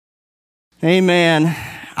Amen.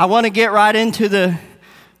 I want to get right into the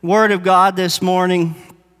Word of God this morning.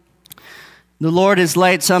 The Lord has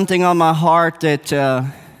laid something on my heart that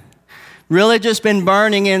really just been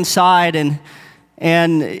burning inside,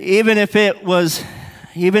 and even if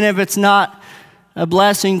it's not a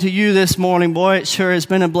blessing to you this morning, boy, it sure has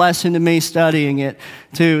been a blessing to me studying it,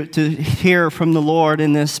 to hear from the Lord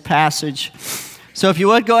in this passage. So if you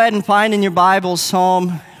would go ahead and find in your Bible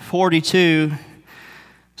Psalm 42.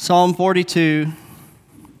 Psalm 42.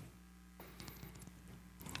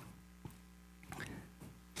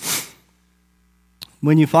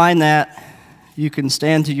 When you find that, you can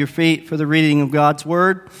stand to your feet for the reading of God's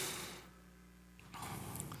Word.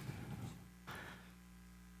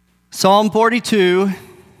 Psalm 42.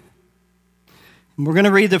 We're going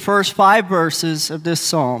to read the first 5 verses of this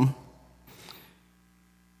psalm.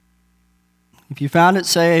 If you found it,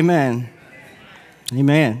 say amen.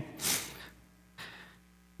 Amen.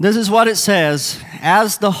 This is what it says.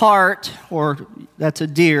 As the hart, or that's a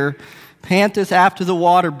deer, panteth after the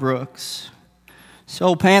water brooks,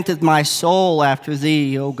 so panteth my soul after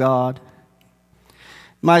thee, O God.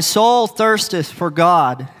 My soul thirsteth for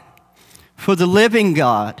God, for the living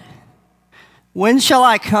God. When shall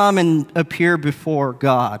I come and appear before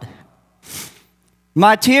God?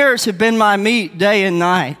 My tears have been my meat day and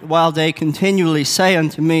night, while they continually say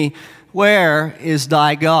unto me, Where is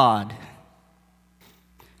thy God?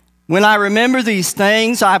 When I remember these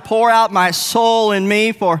things, I pour out my soul in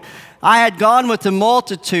me, for I had gone with the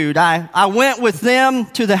multitude. I went with them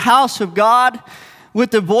to the house of God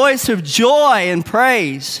with the voice of joy and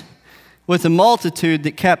praise, with the multitude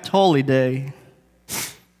that kept holy day.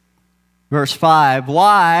 Verse 5,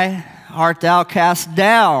 Why art thou cast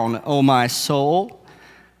down, O my soul?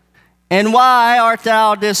 And why art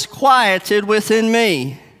thou disquieted within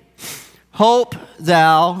me? Hope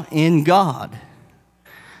thou in God.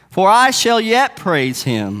 For I shall yet praise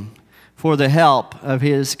him for the help of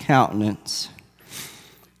his countenance.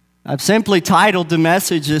 I've simply titled the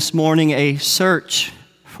message this morning, A Search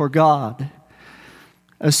for God.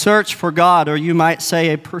 A search for God, or you might say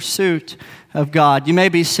a pursuit of God. You may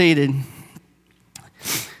be seated.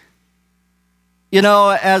 You know,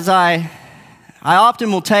 as I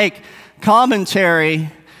often will take commentary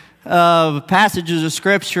of passages of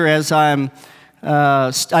Scripture as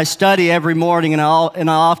I study every morning, and I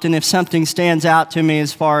often, if something stands out to me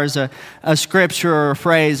as far as a scripture or a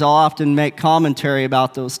phrase, I'll often make commentary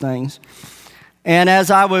about those things. And as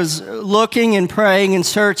I was looking and praying and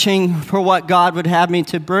searching for what God would have me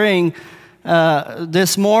to bring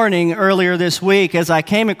this morning, earlier this week, as I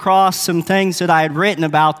came across some things that I had written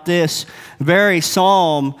about this very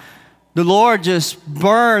psalm, the Lord just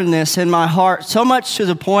burned this in my heart so much to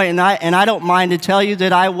the point, and I don't mind to tell you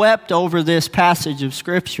that I wept over this passage of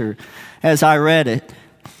Scripture as I read it.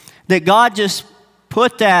 That God just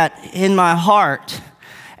put that in my heart.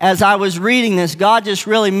 As I was reading this, God just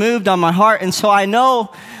really moved on my heart. And so I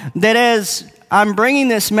know that as I'm bringing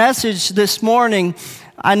this message this morning,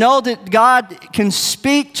 I know that God can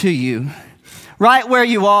speak to you right where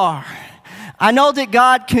you are. I know that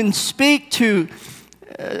God can speak to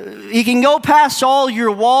He can go past all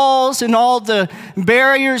your walls and all the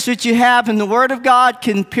barriers that you have, and the Word of God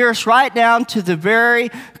can pierce right down to the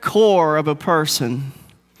very core of a person.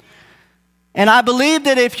 And I believe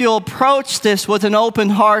that if you'll approach this with an open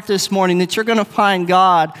heart this morning, that you're going to find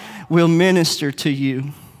God will minister to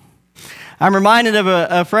you. I'm reminded of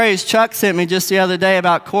a phrase Chuck sent me just the other day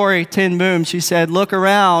about Corrie ten Boom. She said, look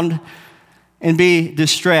around and be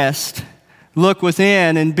distressed. Look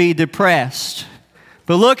within and be depressed.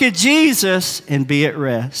 But look at Jesus and be at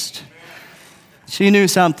rest. She knew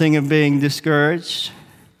something of being discouraged.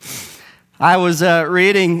 I was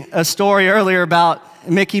reading a story earlier about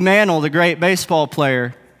Mickey Mantle, the great baseball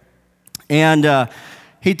player. And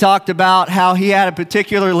he talked about how he had a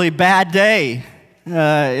particularly bad day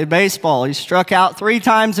in baseball. He struck out 3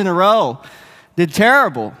 times in a row, did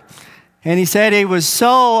terrible. And he said he was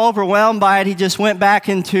so overwhelmed by it, he just went back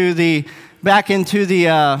into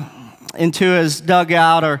his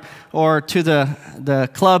dugout or to the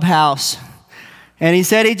clubhouse. And he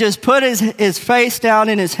said he just put his face down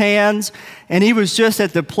in his hands, and he was just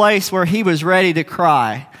at the place where he was ready to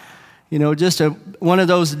cry. You know, just one of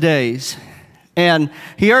those days. And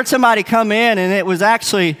he heard somebody come in, and it was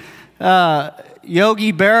actually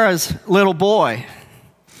Yogi Berra's little boy.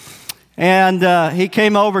 And he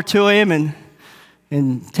came over to him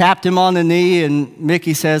and tapped him on the knee, and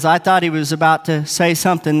Mickey says, I thought he was about to say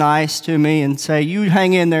something nice to me and say, you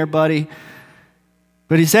hang in there, buddy.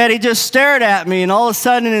 But he said he just stared at me, and all of a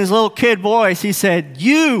sudden in his little kid voice, he said,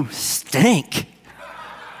 you stink.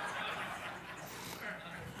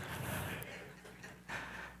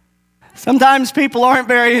 Sometimes people aren't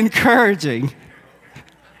very encouraging.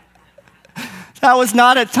 That was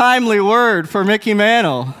not a timely word for Mickey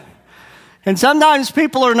Mantle. And sometimes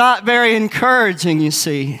people are not very encouraging, you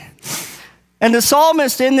see. And the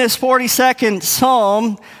psalmist in this 42nd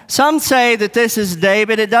psalm, some say that this is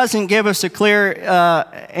David. It doesn't give us a clear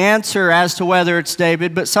answer as to whether it's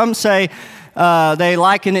David, but some say they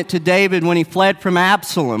liken it to David when he fled from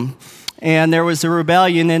Absalom and there was a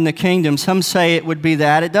rebellion in the kingdom. Some say it would be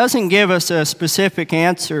that. It doesn't give us a specific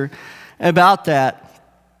answer about that.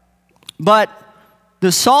 But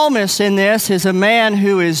the psalmist in this is a man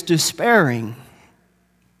who is despairing.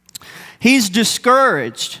 He's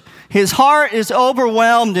discouraged. His heart is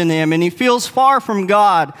overwhelmed in him, and he feels far from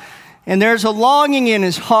God. And there's a longing in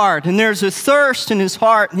his heart, and there's a thirst in his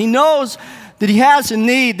heart, and he knows that he has a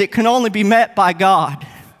need that can only be met by God.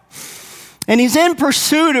 And he's in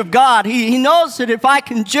pursuit of God. He knows that if I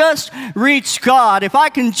can just reach God, if I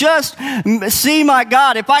can just see my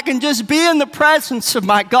God, if I can just be in the presence of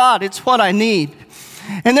my God, it's what I need.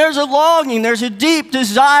 And there's a longing, there's a deep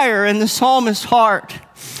desire in the psalmist's heart.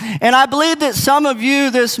 And I believe that some of you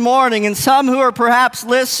this morning and some who are perhaps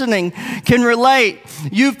listening can relate.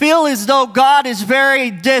 You feel as though God is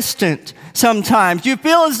very distant sometimes. You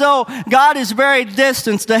feel as though God is very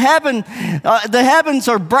distant. The heavens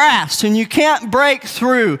are brass and you can't break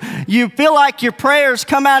through. You feel like your prayers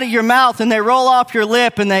come out of your mouth and they roll off your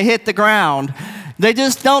lip and they hit the ground. They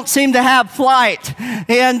just don't seem to have flight.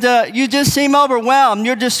 And you just seem overwhelmed.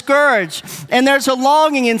 You're discouraged. And there's a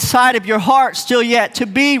longing inside of your heart still yet to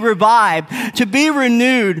be revived, to be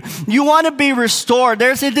renewed. You want to be restored.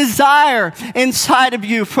 There's a desire inside of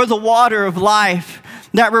you for the water of life,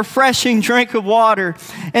 that refreshing drink of water.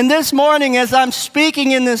 And this morning, as I'm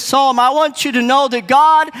speaking in this psalm, I want you to know that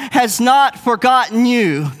God has not forgotten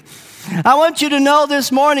you. I want you to know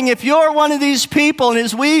this morning, if you're one of these people, and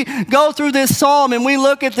as we go through this psalm and we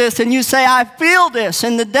look at this and you say, I feel this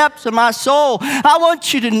in the depths of my soul, I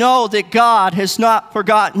want you to know that God has not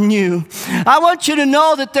forgotten you. I want you to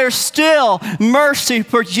know that there's still mercy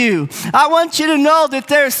for you. I want you to know that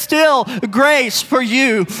there's still grace for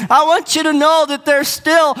you. I want you to know that there's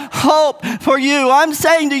still hope for you. I'm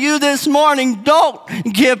saying to you this morning, don't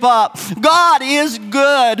give up. God is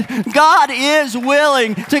good. God is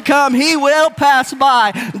willing to come. He will pass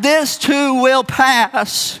by. This too will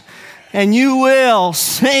pass. And you will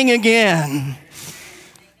sing again.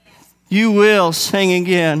 You will sing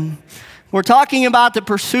again. We're talking about the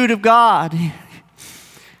pursuit of God. And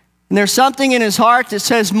there's something in his heart that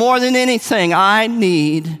says, more than anything, I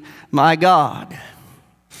need my God.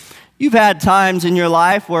 You've had times in your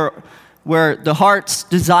life where the heart's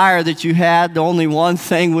desire that you had, the only one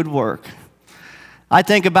thing would work. I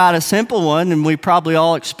think about a simple one, and we probably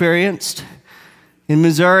all experienced. In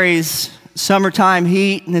Missouri's summertime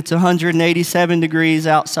heat, and it's 187 degrees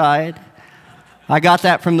outside. I got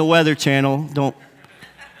that from the Weather Channel.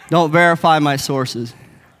 Don't verify my sources.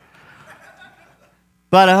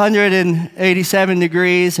 But 187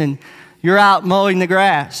 degrees, and you're out mowing the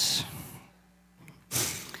grass.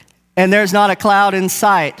 And there's not a cloud in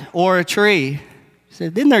sight or a tree. You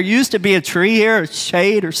said, didn't there used to be a tree here, a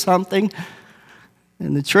shade or something?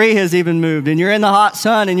 And the tree has even moved. And you're in the hot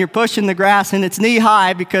sun and you're pushing the grass and it's knee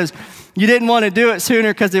high because you didn't want to do it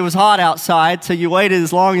sooner because it was hot outside. So you waited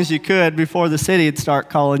as long as you could before the city would start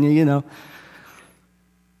calling you, you know.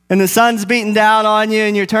 And the sun's beating down on you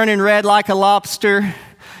and you're turning red like a lobster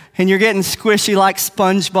and you're getting squishy like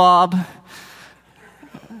SpongeBob.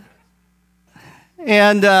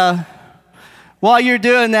 And while you're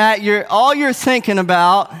doing that, all you're thinking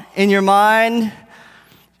about in your mind,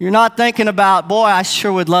 you're not thinking about, boy, I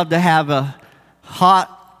sure would love to have a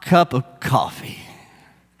hot cup of coffee.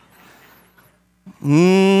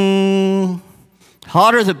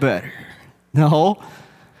 Hotter the better. No,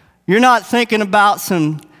 you're not thinking about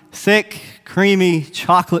some thick, creamy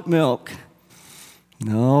chocolate milk.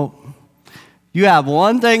 No, you have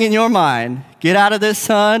one thing in your mind. Get out of this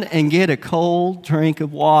sun and get a cold drink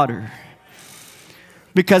of water.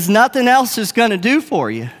 Because nothing else is going to do for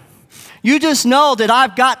you. You just know that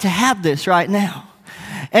I've got to have this right now.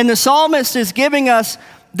 And the psalmist is giving us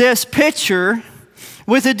this picture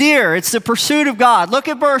with a deer. It's the pursuit of God. Look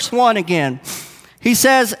at verse 1 again. He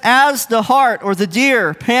says, as the hart or the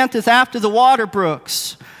deer panteth after the water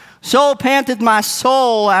brooks, so panteth my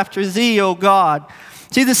soul after thee, O God.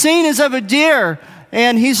 See, the scene is of a deer,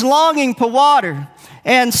 and he's longing for water.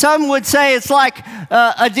 And some would say it's like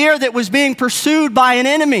a deer that was being pursued by an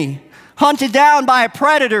enemy, hunted down by a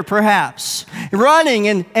predator perhaps, running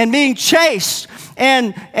and being chased.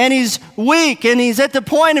 And he's weak and he's at the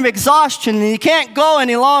point of exhaustion and he can't go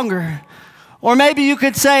any longer. Or maybe you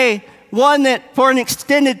could say one that for an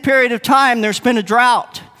extended period of time there's been a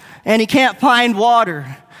drought and he can't find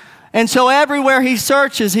water. And so everywhere he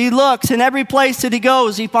searches, he looks, and every place that he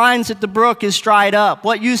goes, he finds that the brook is dried up.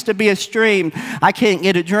 What used to be a stream, I can't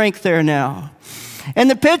get a drink there now. And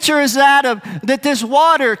the picture is that this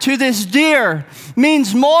water to this deer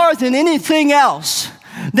means more than anything else.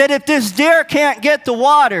 That if this deer can't get the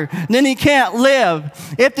water, then he can't live.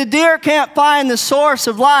 If the deer can't find the source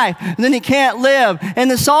of life, then he can't live.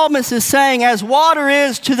 And the psalmist is saying, as water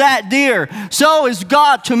is to that deer, so is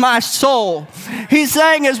God to my soul. He's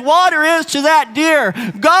saying, as water is to that deer,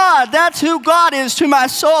 God, that's who God is to my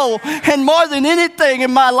soul. And more than anything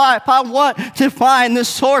in my life, I want to find the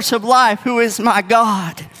source of life, who is my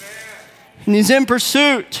God. And he's in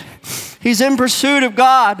pursuit. He's in pursuit of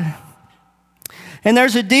God. And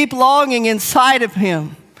there's a deep longing inside of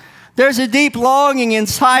him. There's a deep longing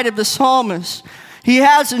inside of the psalmist. He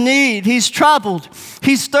has a need. He's troubled.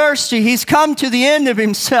 He's thirsty. He's come to the end of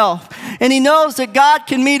himself. And he knows that God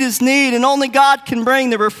can meet his need, and only God can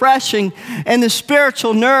bring the refreshing and the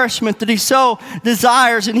spiritual nourishment that he so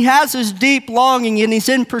desires. And he has this deep longing, and he's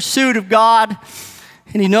in pursuit of God.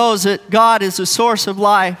 And he knows that God is the source of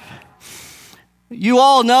life. You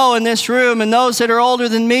all know in this room, and those that are older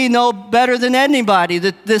than me know better than anybody,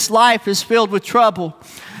 that this life is filled with trouble.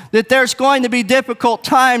 That there's going to be difficult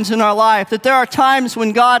times in our life. That there are times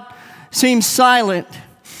when God seems silent.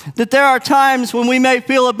 That there are times when we may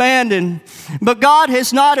feel abandoned. But God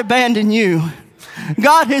has not abandoned you.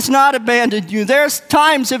 God has not abandoned you. There's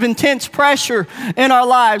times of intense pressure in our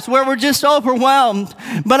lives where we're just overwhelmed.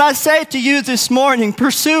 But I say to you this morning,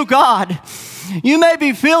 pursue God. You may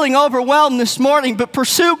be feeling overwhelmed this morning, but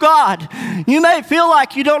pursue God. You may feel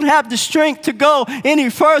like you don't have the strength to go any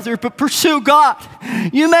further, but pursue God.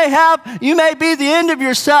 You may be the end of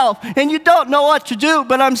yourself and you don't know what to do,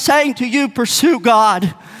 but I'm saying to you, pursue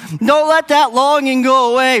God. Don't let that longing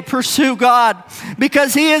go away. Pursue God,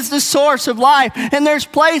 because he is the source of life. And there's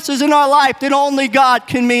places in our life that only God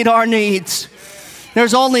can meet our needs.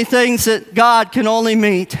 There's only things that God can only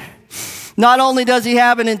meet. Not only does he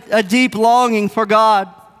have a deep longing for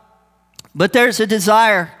God, but there's a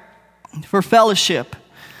desire for fellowship.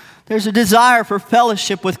 There's a desire for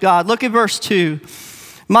fellowship with God. Look at verse 2.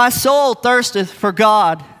 My soul thirsteth for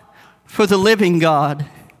God, for the living God.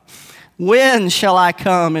 When shall I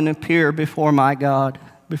come and appear before my God,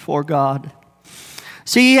 before God?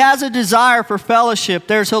 See, he has a desire for fellowship.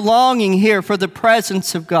 There's a longing here for the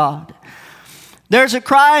presence of God. There's a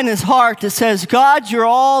cry in his heart that says, God, you're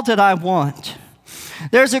all that I want.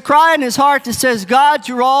 There's a cry in his heart that says, God,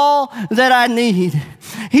 you're all that I need.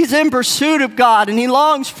 He's in pursuit of God, and he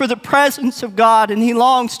longs for the presence of God, and he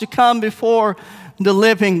longs to come before the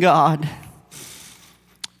living God.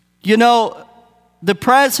 You know, the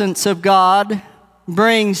presence of God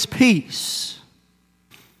brings peace.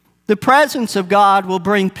 The presence of God will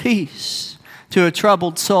bring peace to a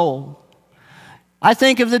troubled soul. I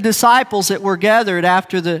think of the disciples that were gathered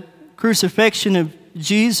after the crucifixion of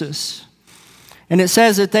Jesus. And it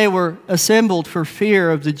says that they were assembled for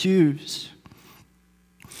fear of the Jews.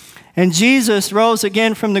 And Jesus rose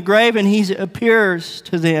again from the grave, and he appears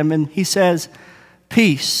to them, and he says,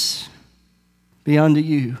 peace be unto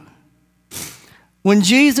you. When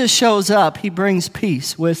Jesus shows up, he brings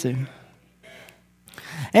peace with him.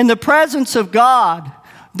 In the presence of God,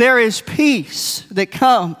 there is peace that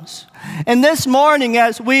comes. And this morning,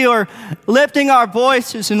 as we are lifting our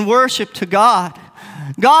voices in worship to God,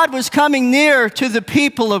 God was coming near to the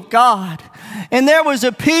people of God. And there was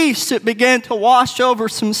a peace that began to wash over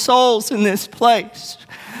some souls in this place.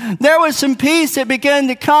 There was some peace that began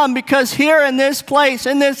to come, because here in this place,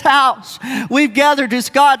 in this house, we've gathered as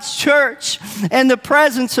God's church, and the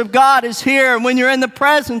presence of God is here. And when you're in the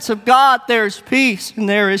presence of God, there's peace and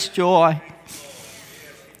there is joy.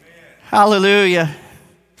 Hallelujah.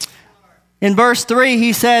 In verse 3,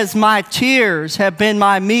 he says, my tears have been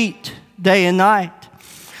my meat day and night,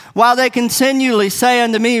 while they continually say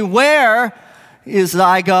unto me, where is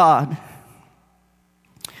thy God?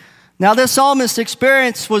 Now this psalmist's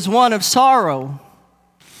experience was one of sorrow.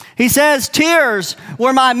 He says, tears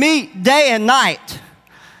were my meat day and night.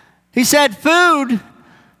 He said, food,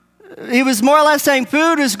 he was more or less saying,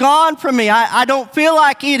 food is gone from me. I don't feel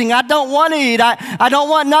like eating. I don't want to eat. I don't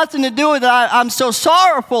want nothing to do with it. I'm so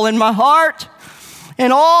sorrowful in my heart.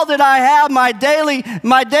 And all that I have,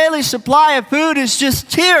 my daily supply of food is just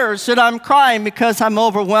tears that I'm crying because I'm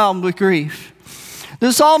overwhelmed with grief.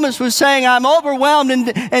 The psalmist was saying, I'm overwhelmed,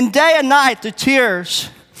 and day and night the tears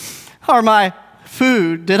are my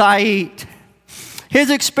food that I eat. His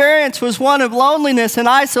experience was one of loneliness and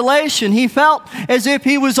isolation. He felt as if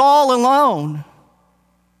he was all alone.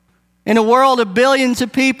 In a world of billions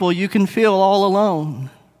of people, you can feel all alone.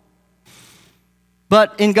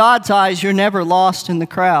 But in God's eyes, you're never lost in the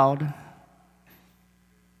crowd.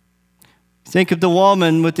 Think of the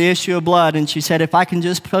woman with the issue of blood, and she said, if I can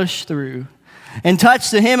just push through and touch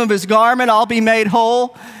the hem of his garment, I'll be made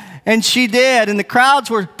whole. And she did, and the crowds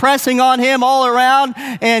were pressing on him all around,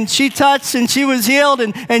 and she touched and she was healed,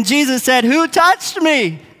 and Jesus said, who touched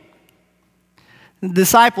me? The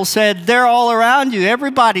disciples said, they're all around you.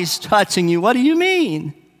 Everybody's touching you. What do you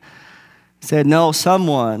mean? He said, no,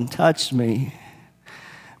 someone touched me.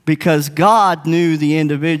 Because God knew the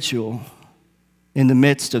individual in the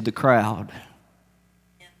midst of the crowd.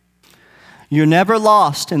 You're never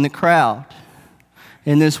lost in the crowd.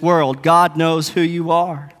 In this world, God knows who you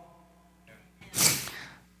are.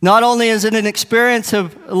 Not only is it an experience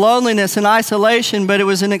of loneliness and isolation, but it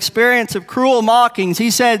was an experience of cruel mockings. He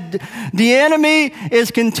said, the enemy is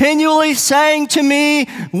continually saying to me,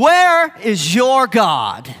 where is your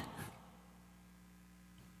God?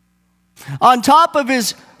 On top of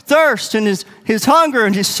his thirst and his hunger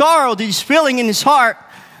and his sorrow that he's feeling in his heart,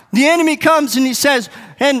 the enemy comes and he says,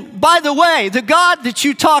 and by the way, the God that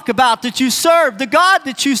you talk about, that you serve, the God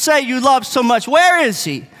that you say you love so much, where is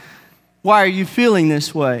he? Why are you feeling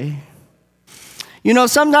this way? You know,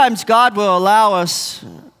 sometimes God will allow us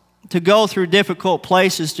to go through difficult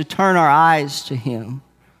places to turn our eyes to him.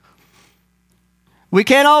 We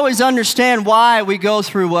can't always understand why we go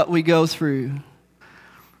through what we go through.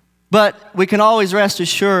 But we can always rest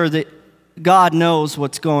assured that God knows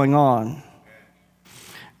what's going on.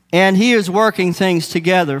 And he is working things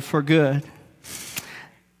together for good.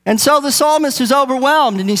 And so the psalmist is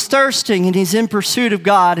overwhelmed, and he's thirsting, and he's in pursuit of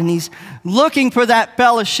God, and he's looking for that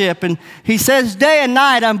fellowship. And he says, day and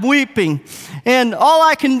night I'm weeping, and all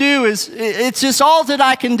I can do is, it's just all that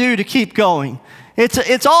I can do to keep going.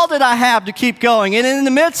 It's all that I have to keep going. And in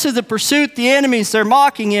the midst of the pursuit, the enemies, they're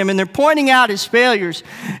mocking him, and they're pointing out his failures,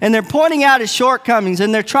 and they're pointing out his shortcomings,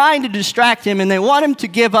 and they're trying to distract him, and they want him to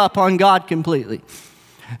give up on God completely.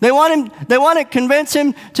 They want to convince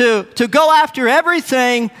him to go after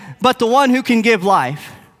everything but the one who can give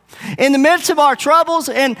life. In the midst of our troubles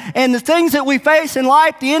and the things that we face in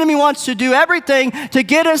life, the enemy wants to do everything to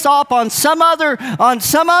get us off on some other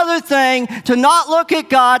thing, to not look at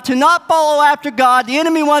God, to not follow after God. The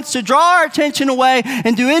enemy wants to draw our attention away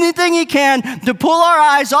and do anything he can to pull our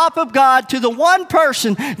eyes off of God to the one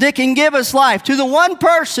person that can give us life, to the one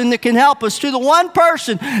person that can help us, to the one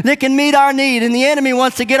person that can meet our need. And the enemy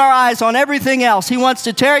wants to get our eyes on everything else. He wants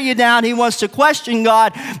to tear you down. He wants to question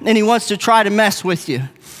God, and he wants to try to mess with you.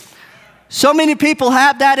 So many people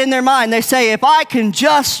have that in their mind. They say, if I can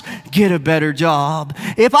just get a better job,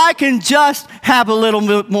 if I can just have a little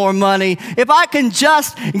bit more money, if I can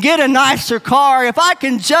just get a nicer car, if I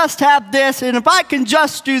can just have this, and if I can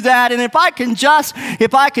just do that, and if I can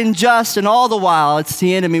just, and all the while, it's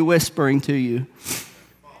the enemy whispering to you.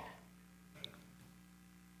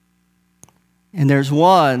 And there's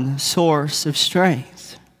one source of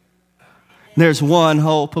strength. There's one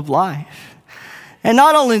hope of life. And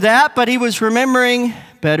not only that, but he was remembering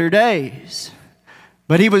better days.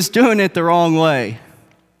 But he was doing it the wrong way.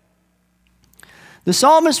 The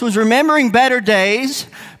psalmist was remembering better days,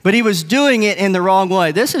 but he was doing it in the wrong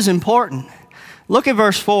way. This is important. Look at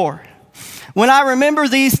verse 4. When I remember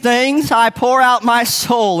these things, I pour out my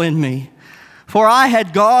soul in me, for I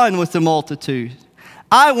had gone with the multitude.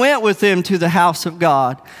 I went with them to the house of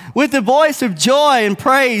God, with the voice of joy and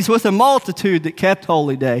praise, with a multitude that kept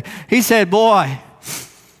holy day. He said, boy,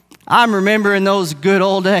 I'm remembering those good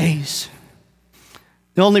old days.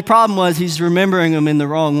 The only problem was he's remembering them in the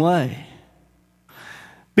wrong way.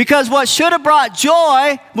 Because what should have brought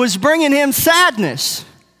joy was bringing him sadness.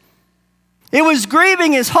 It was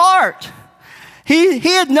grieving his heart. He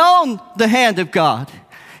had known the hand of God.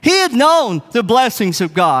 He had known the blessings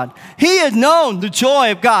of God. He had known the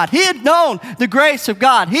joy of God. He had known the grace of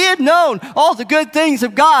God. He had known all the good things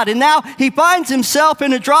of God. And now he finds himself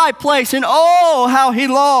in a dry place. And oh, how he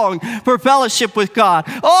longed for fellowship with God.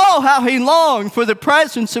 Oh, how he longed for the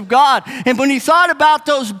presence of God. And when he thought about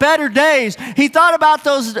those better days,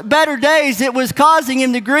 it was causing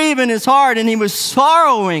him to grieve in his heart. And he was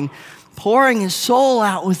sorrowing, pouring his soul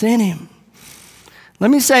out within him. Let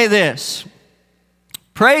me say this.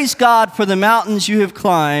 Praise God for the mountains you have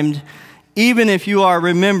climbed, even if you are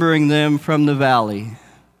remembering them from the valley.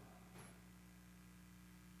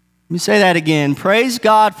 Let me say that again. Praise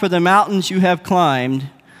God for the mountains you have climbed,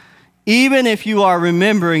 even if you are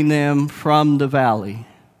remembering them from the valley.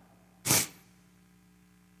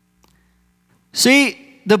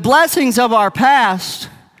 See, the blessings of our past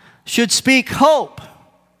should speak hope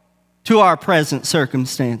to our present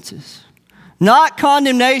circumstances, not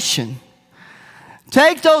condemnation.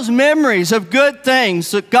 Take those memories of good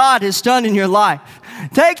things that God has done in your life.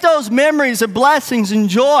 Take those memories of blessings and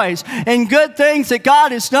joys and good things that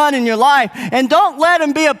God has done in your life, and don't let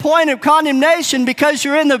them be a point of condemnation because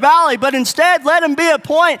you're in the valley, but instead let them be a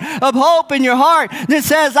point of hope in your heart that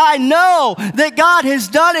says, I know that God has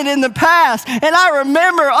done it in the past, and I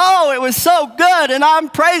remember, oh, it was so good, and I'm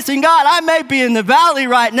praising God. I may be in the valley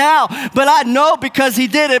right now, but I know because He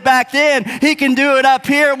did it back then, He can do it up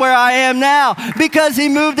here where I am now. Because He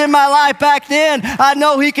moved in my life back then, I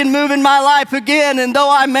know He can move in my life again. And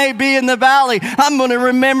though I may be in the valley, I'm going to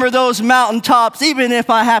remember those mountaintops, even if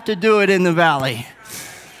I have to do it in the valley.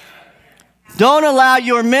 Don't allow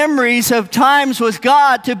your memories of times with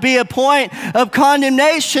God to be a point of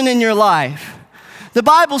condemnation in your life. The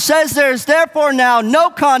Bible says there is therefore now no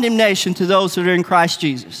condemnation to those that are in Christ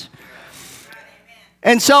Jesus.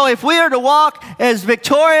 And so if we are to walk as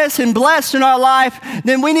victorious and blessed in our life,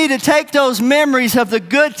 then we need to take those memories of the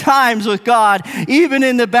good times with God, even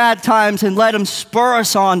in the bad times, and let them spur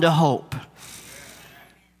us on to hope.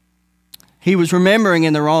 He was remembering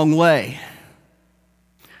in the wrong way.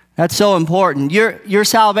 That's so important. Your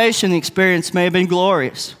salvation experience may have been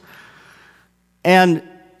glorious. And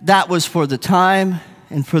that was for the time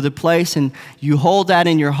and for the place, and you hold that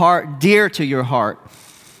in your heart, dear to your heart.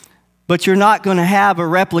 But you're not going to have a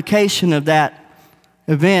replication of that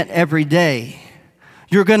event every day.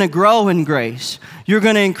 You're going to grow in grace. You're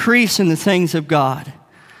going to increase in the things of God.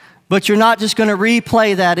 But you're not just going to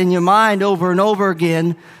replay that in your mind over and over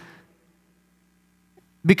again,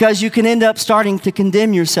 because you can end up starting to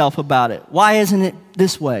condemn yourself about it. Why isn't it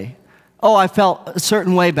this way? Oh, I felt a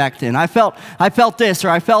certain way back then. I felt this, or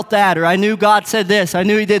I felt that, or I knew God said this, I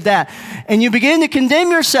knew He did that. And you begin to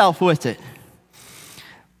condemn yourself with it.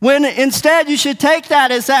 When instead you should take that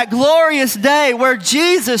as that glorious day where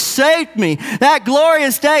Jesus saved me, that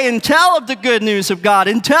glorious day, and tell of the good news of God,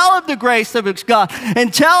 and tell of the grace of God,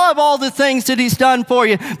 and tell of all the things that He's done for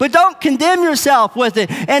you. But don't condemn yourself with it,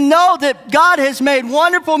 and know that God has made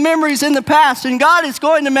wonderful memories in the past, and God is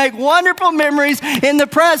going to make wonderful memories in the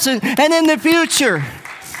present and in the future.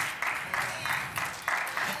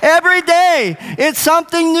 Every day, it's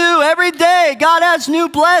something new. Every day, God has new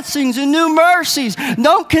blessings and new mercies.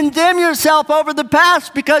 Don't condemn yourself over the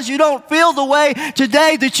past because you don't feel the way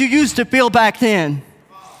today that you used to feel back then.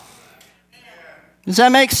 Does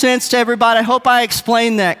that make sense to everybody? I hope I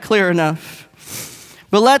explained that clear enough.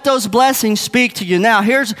 But let those blessings speak to you. Now,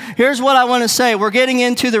 here's what I want to say. We're getting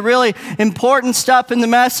into the really important stuff in the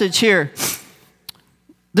message here.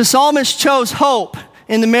 The psalmist chose hope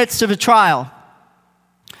in the midst of a trial.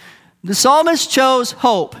 The psalmist chose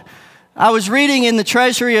hope. I was reading in The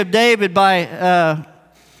Treasury of David by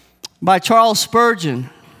Charles Spurgeon,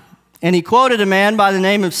 and he quoted a man by the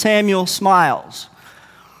name of Samuel Smiles.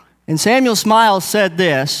 And Samuel Smiles said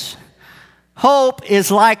this: hope is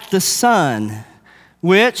like the sun,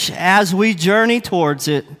 which, as we journey towards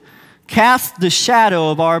it, casts the shadow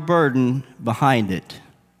of our burden behind it.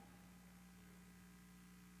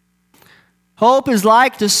 Hope is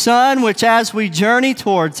like the sun, which as we journey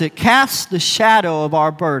towards it, casts the shadow of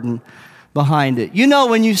our burden behind it. You know,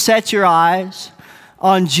 when you set your eyes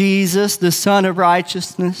on Jesus, the Son of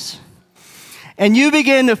Righteousness, and you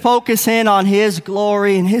begin to focus in on His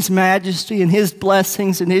glory and His majesty and His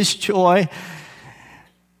blessings and His joy,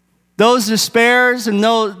 those despairs and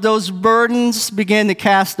those burdens begin to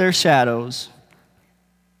cast their shadows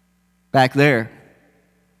back there.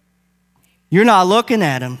 You're not looking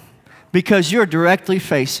at Him, because you're directly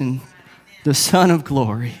facing the Son of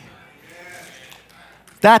Glory.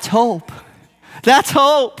 That's hope. That's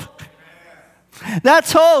hope.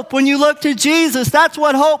 That's hope. When you look to Jesus, that's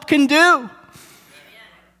what hope can do.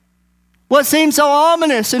 What seems so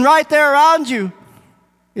ominous and right there around you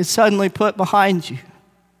is suddenly put behind you.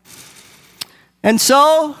 And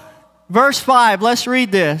so, verse 5, let's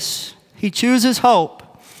read this. He chooses hope.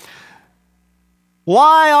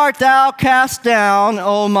 Why art thou cast down,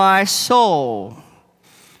 O my soul?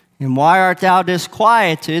 And why art thou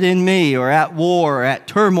disquieted in me, or at war, or at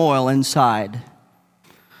turmoil inside?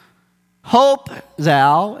 Hope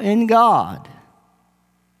thou in God,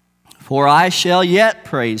 for I shall yet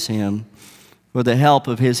praise Him for the help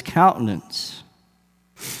of His countenance.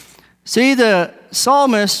 See, the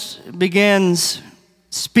psalmist begins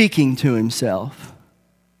speaking to himself.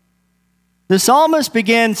 The psalmist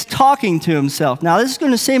begins talking to himself. Now, this is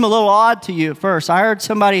going to seem a little odd to you at first. I heard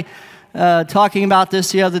somebody talking about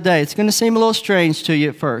this the other day. It's going to seem a little strange to you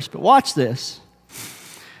at first, but watch this.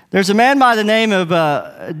 There's a man by the name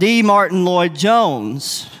of D. Martin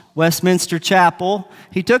Lloyd-Jones, Westminster Chapel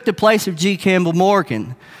He took the place of G. Campbell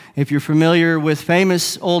Morgan. If you're familiar with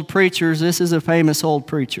famous old preachers, this is a famous old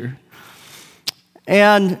preacher.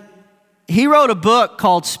 And he wrote a book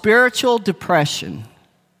called Spiritual Depression.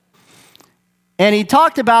 And he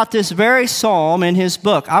talked about this very psalm in his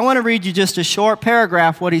book. I want to read you just a short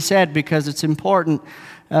paragraph what he said because it's important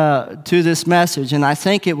to this message, and I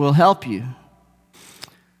think it will help you.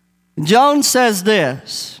 Jones says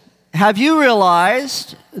this: have you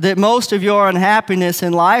realized that most of your unhappiness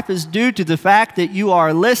in life is due to the fact that you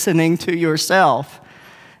are listening to yourself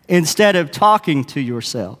instead of talking to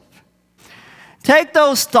yourself? Take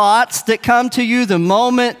those thoughts that come to you the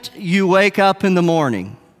moment you wake up in the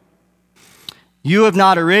morning. You have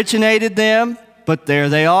not originated them, but there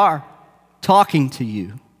they are, talking to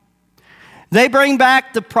you. They bring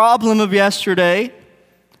back the problem of yesterday.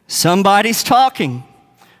 Somebody's talking.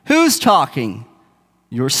 Who's talking?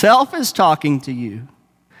 Yourself is talking to you.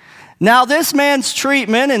 Now, this man's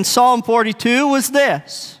treatment in Psalm 42 was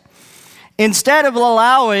this: instead of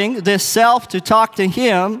allowing this self to talk to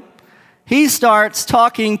him, he starts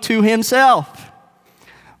talking to himself.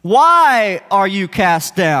 Why are you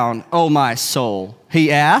cast down, O my soul?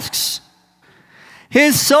 He asks.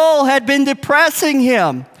 His soul had been depressing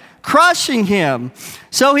him, crushing him.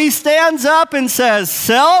 So he stands up and says,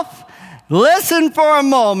 self, listen for a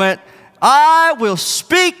moment. I will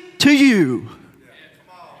speak to you.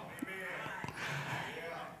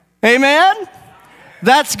 Amen?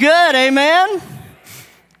 That's good, amen?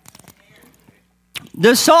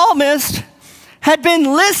 The psalmist had been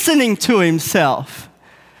listening to himself.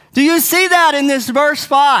 Do you see that in this verse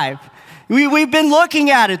 5? We've been looking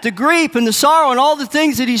at it, the grief and the sorrow and all the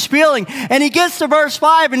things that he's feeling. And he gets to verse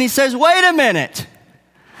 5 and he says, wait a minute.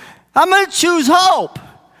 I'm going to choose hope.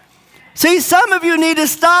 See, some of you need to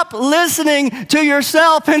stop listening to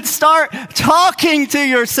yourself and start talking to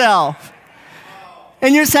yourself.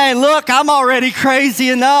 And you're saying, look, I'm already crazy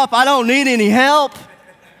enough. I don't need any help.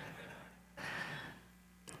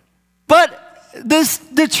 But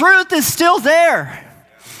the truth is still there.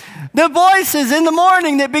 The voices in the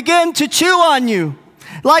morning that begin to chew on you.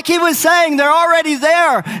 Like he was saying, they're already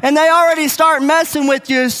there, and they already start messing with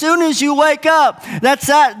you as soon as you wake up. That's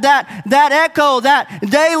that echo, that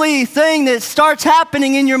daily thing that starts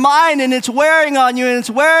happening in your mind, and it's wearing on you, and it's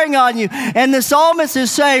wearing on you. And the psalmist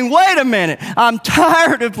is saying, wait a minute, I'm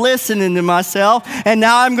tired of listening to myself, and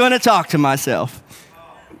now I'm going to talk to myself.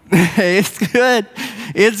 It's good.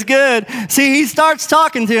 It's good. See, he starts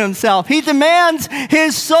talking to himself. He demands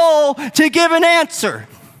his soul to give an answer.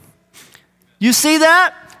 You see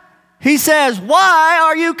that? He says, why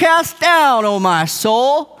are you cast down, O my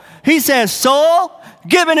soul? He says, soul,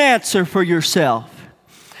 give an answer for yourself.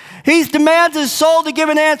 He demands his soul to give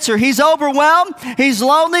an answer. He's overwhelmed. He's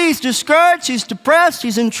lonely. He's discouraged. He's depressed.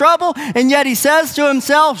 He's in trouble. And yet he says to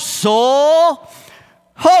himself, soul,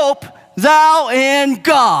 hope thou in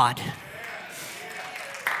God.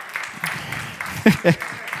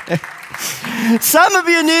 Some of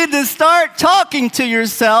you need to start talking to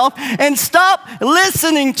yourself and stop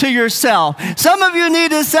listening to yourself. Some of you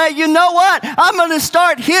need to say, you know what? I'm going to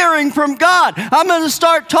start hearing from God. I'm going to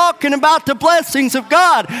start talking about the blessings of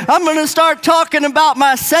God. I'm going to start talking about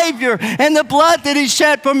my Savior and the blood that He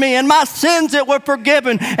shed for me and my sins that were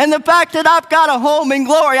forgiven and the fact that I've got a home in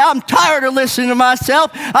glory. I'm tired of listening to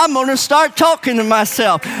myself. I'm going to start talking to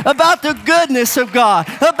myself about the goodness of God,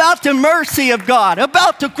 about the mercy of God,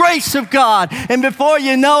 about the grace of God. And before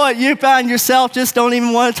you know it, you find yourself just don't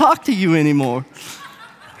even want to talk to you anymore.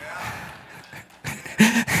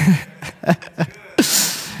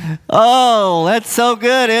 Oh, that's so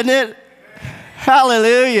good, isn't it?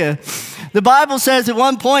 Hallelujah. The Bible says at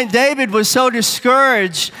one point David was so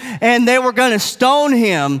discouraged and they were going to stone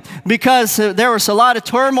him because there was a lot of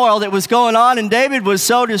turmoil that was going on, and David was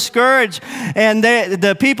so discouraged and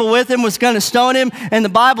the people with him was going to stone him. And the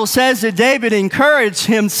Bible says that David encouraged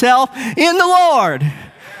himself in the Lord.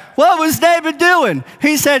 What was David doing?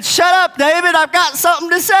 He said, shut up, David, I've got something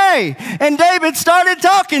to say. And David started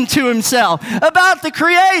talking to himself about the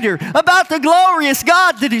Creator, about the glorious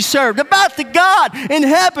God that he served, about the God in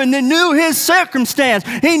heaven that knew his circumstance.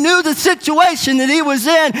 He knew the situation that he was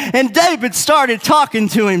in, and David started talking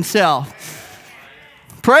to himself.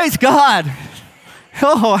 Praise God.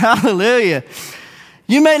 Oh, hallelujah.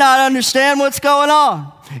 You may not understand what's going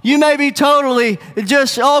on. You may be totally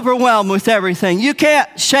just overwhelmed with everything. You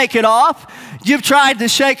can't shake it off. You've tried to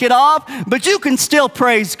shake it off, but you can still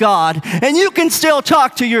praise God, and you can still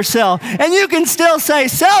talk to yourself, and you can still say,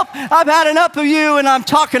 self, I've had enough of you, and I'm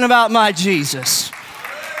talking about my Jesus.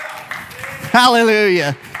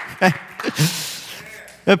 Hallelujah.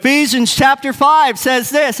 Ephesians chapter 5 says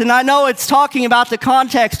this, and I know it's talking about the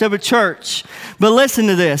context of a church, but listen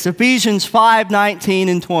to this. Ephesians 5:19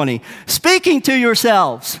 and 20. Speaking to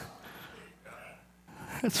yourselves.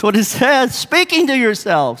 That's what it says. Speaking to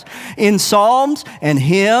yourselves in psalms and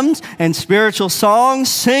hymns and spiritual songs,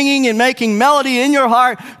 singing and making melody in your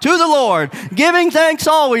heart to the Lord, giving thanks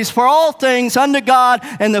always for all things unto God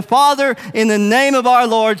and the Father in the name of our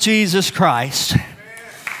Lord Jesus Christ.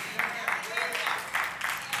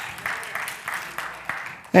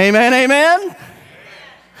 Amen, amen.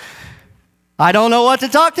 I don't know what to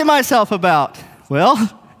talk to myself about. Well,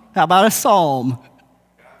 how about a psalm?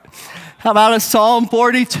 How about a Psalm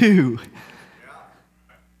 42?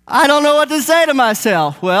 I don't know what to say to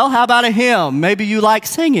myself. Well, how about a hymn? Maybe you like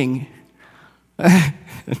singing.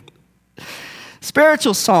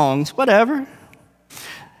 Spiritual songs, whatever.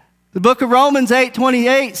 The book of Romans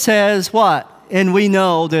 8:28 says what? And we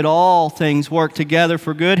know that all things work together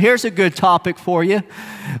for good. Here's a good topic for you.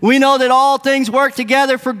 We know that all things work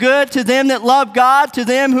together for good to them that love God, to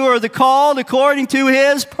them who are the called according to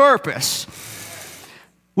His purpose.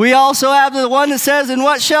 We also have the one that says, and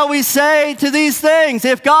what shall we say to these things?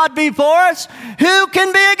 If God be for us, who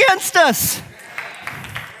can be against us?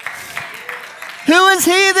 Who is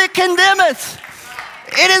he that condemneth?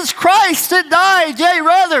 It is Christ that died, yea,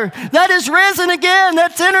 rather, that is risen again,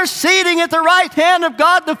 that's interceding at the right hand of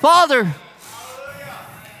God the Father.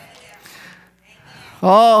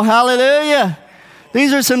 Oh, hallelujah.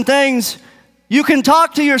 These are some things you can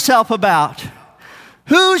talk to yourself about.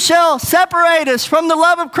 Who shall separate us from the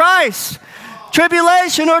love of Christ?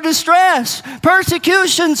 Tribulation or distress,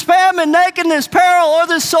 persecutions, famine, nakedness, peril, or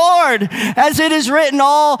the sword. As it is written,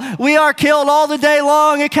 we are killed all the day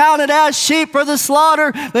long, accounted as sheep for the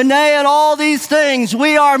slaughter. But nay, in all these things,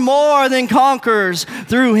 we are more than conquerors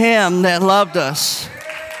through Him that loved us.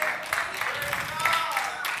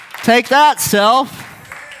 Take that, self.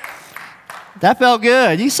 That felt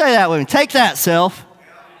good. You say that with me. Take that, self.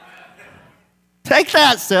 Take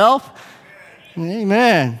that, self.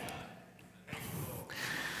 Amen.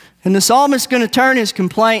 And the psalmist is going to turn his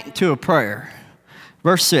complaint to a prayer.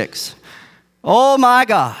 Verse 6. Oh my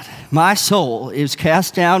God, my soul is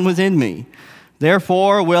cast down within me.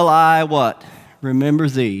 Therefore will I what? Remember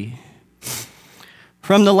thee.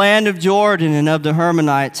 From the land of Jordan and of the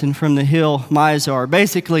Hermonites and from the hill Mizar.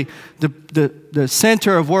 Basically, the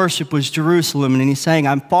center of worship was Jerusalem. And he's saying,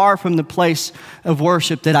 I'm far from the place of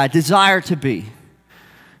worship that I desire to be.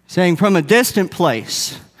 Saying, from a distant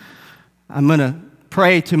place, I'm going to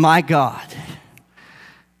pray to my God,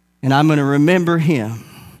 and I'm going to remember Him.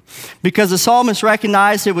 Because the psalmist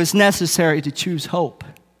recognized it was necessary to choose hope.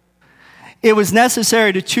 It was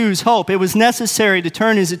necessary to choose hope. It was necessary to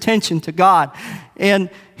turn his attention to God. And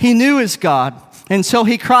he knew his God, and so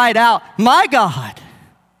he cried out, my God.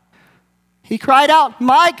 He cried out,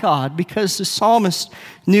 my God, because the psalmist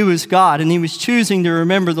knew his God, and he was choosing to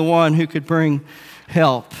remember the one who could bring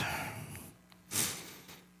help.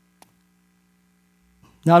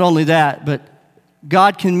 Not only that, but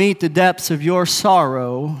God can meet the depths of your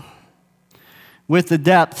sorrow with the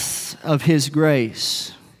depths of His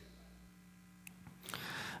grace.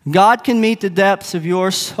 God can meet the depths of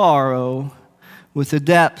your sorrow with the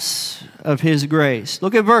depths of His grace.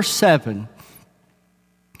 Look at verse 7.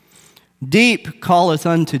 Deep calleth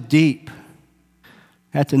unto deep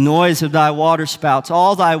at the noise of thy waterspouts.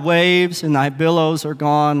 All thy waves and thy billows are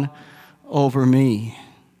gone over me.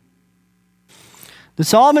 The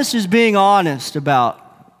psalmist is being honest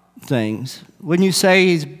about things. Wouldn't you say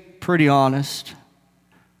he's pretty honest?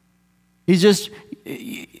 He's just,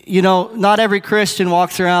 not every Christian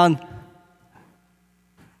walks around.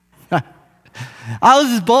 I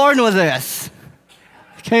was born with this.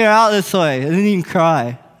 I came out this way. I didn't even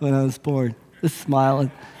cry when I was born. Just smiling.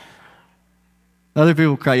 Other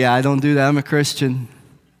people cry. Yeah, I don't do that. I'm a Christian.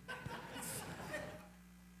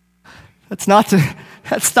 That's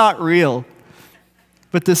not real.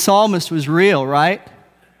 But the psalmist was real, right?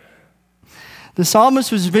 The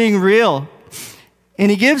psalmist was being real.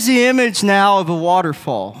 And he gives the image now of a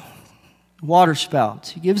waterfall, waterspouts.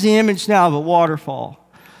 He gives the image now of a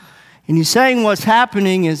waterfall. And he's saying what's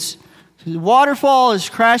happening is the waterfall is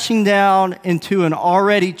crashing down into an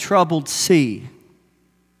already troubled sea.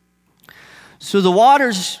 So the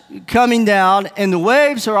water's coming down, and the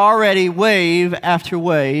waves are already wave after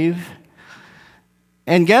wave.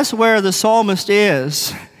 And guess where the psalmist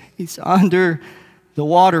is? He's under the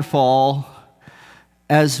waterfall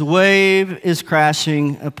as wave is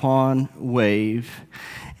crashing upon wave.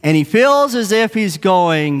 And he feels as if he's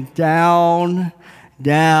going down,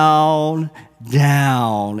 down,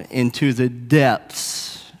 down into the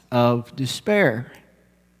depths of despair.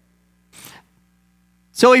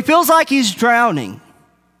 So he feels like he's drowning.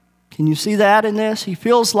 Can you see that in this? He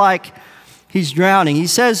feels like he's drowning. He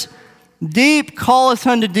says, deep calleth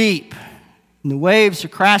unto deep. And the waves are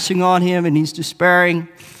crashing on him and he's despairing.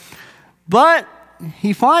 But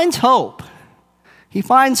he finds hope. He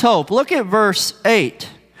finds hope. Look at verse 8.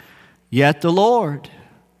 Yet the Lord.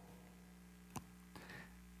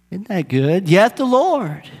 Isn't that good? Yet the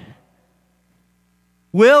Lord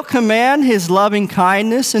will command his loving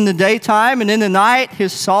kindness in the daytime, and in the night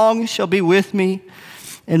his song shall be with me,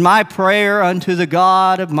 and my prayer unto the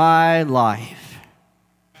God of my life.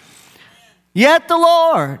 Yet the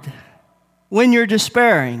Lord, when you're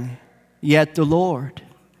despairing, yet the Lord.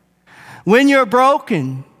 When you're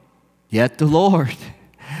broken, yet the Lord.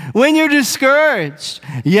 When you're discouraged,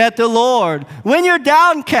 yet the Lord. When you're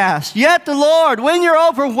downcast, yet the Lord. When you're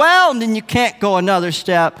overwhelmed and you can't go another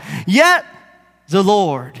step, yet the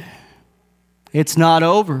Lord. It's not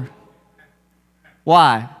over.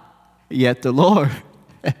 Why? Yet the Lord.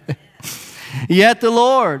 Yet the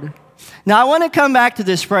Lord. Now I want to come back to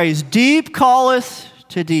this phrase, deep calleth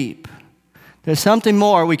to deep. There's something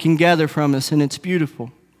more we can gather from this, and it's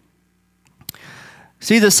beautiful.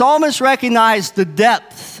 See, the psalmist recognized the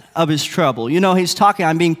depth of his trouble. You know, he's talking,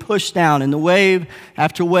 I'm being pushed down in the wave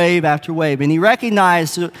after wave after wave. And he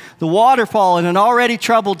recognized the waterfall in an already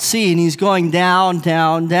troubled sea, and he's going down,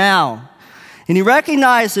 down, down. And he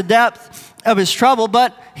recognized the depth of his trouble,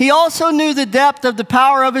 but he also knew the depth of the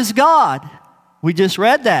power of his God. We just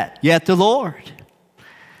read that, yet the Lord.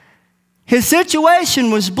 His situation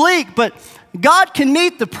was bleak, but God can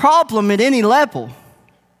meet the problem at any level.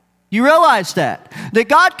 You realize that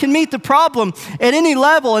God can meet the problem at any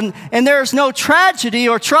level, and there's no tragedy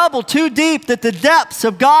or trouble too deep that the depths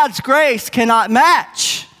of God's grace cannot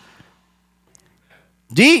match.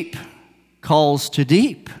 Deep calls to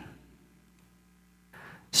deep.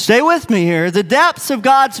 Stay with me here. The depths of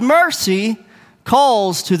God's mercy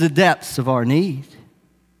calls to the depths of our need.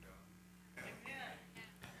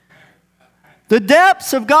 The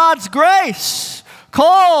depths of God's grace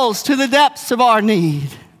calls to the depths of our need.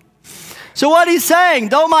 So what he's saying,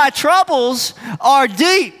 though my troubles are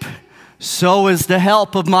deep, so is the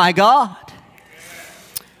help of my God.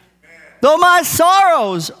 Though my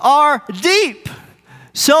sorrows are deep,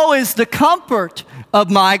 so is the comfort of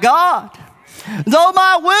my God. Though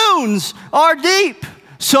my wounds are deep,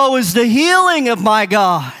 so is the healing of my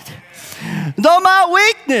God. Though my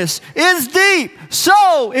weakness is deep,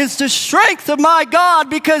 so is the strength of my God,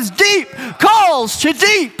 because deep calls to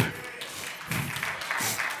deep.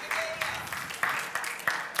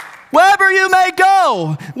 Wherever you may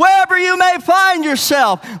go, wherever you may find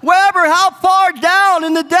yourself, how far down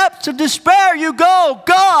in the depths of despair you go,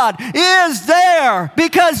 God is there,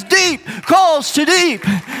 because deep calls to deep.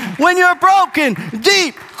 When you're broken,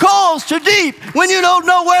 deep calls to deep. When you don't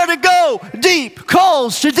know where to go, deep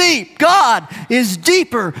calls to deep. God is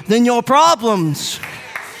deeper than your problems.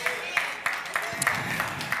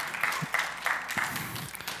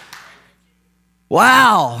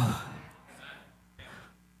 Wow.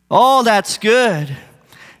 Oh, that's good.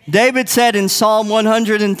 David said in Psalm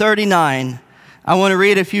 139, I want to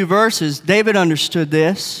read a few verses. David understood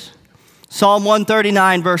this. Psalm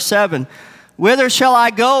 139, verse 7. Whither shall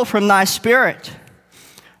I go from thy spirit?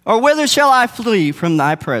 Or whither shall I flee from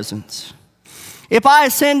thy presence? If I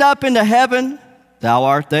ascend up into heaven, thou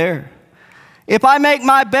art there. If I make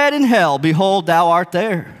my bed in hell, behold, thou art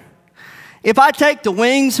there. If I take the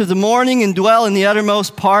wings of the morning and dwell in the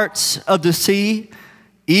uttermost parts of the sea,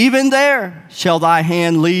 even there shall thy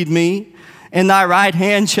hand lead me, and thy right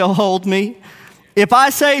hand shall hold me. If I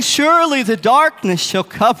say, surely the darkness shall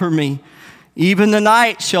cover me, even the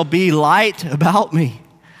night shall be light about me.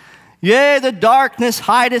 Yea, the darkness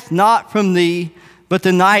hideth not from thee, but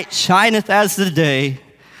the night shineth as the day.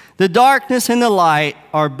 The darkness and the light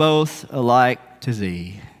are both alike to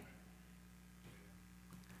thee.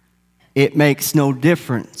 It makes no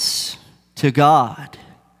difference to God,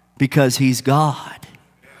 because he's God.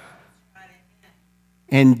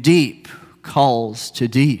 And deep calls to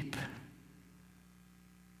deep.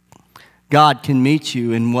 God can meet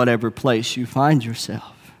you in whatever place you find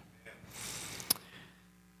yourself.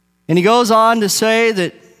 And he goes on to say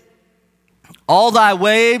that all thy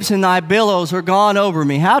waves and thy billows are gone over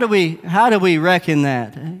me. How do we reckon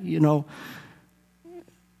that? You know,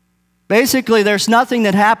 basically there's nothing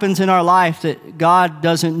that happens in our life that God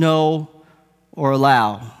doesn't know or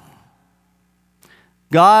allow.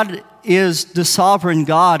 God is the sovereign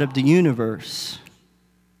God of the universe.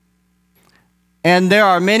 And there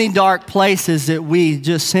are many dark places that we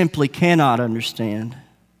just simply cannot understand.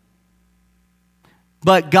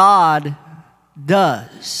 But God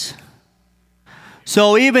does.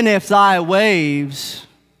 So even if thy waves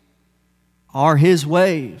are his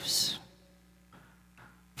waves,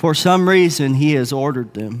 for some reason he has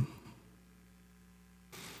ordered them,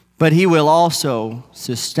 but he will also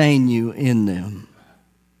sustain you in them,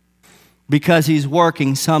 because he's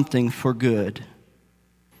working something for good.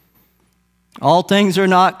 All things are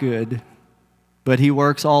not good, but he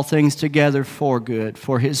works all things together for good,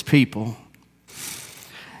 for his people.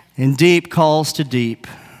 And deep calls to deep.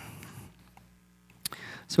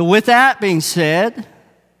 So with that being said,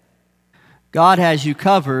 God has you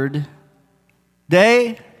covered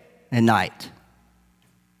day and night.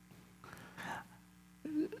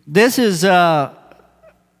 This is, I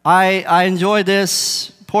enjoy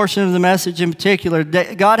this portion of the message in particular.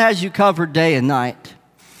 God has you covered day and night.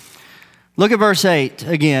 Look at verse 8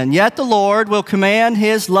 again. Yet the Lord will command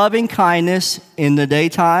his loving kindness in the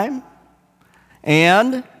daytime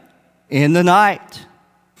and in the night.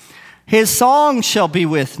 His song shall be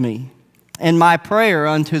with me, and my prayer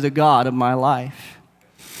unto the God of my life.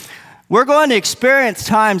 We're going to experience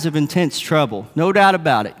times of intense trouble, no doubt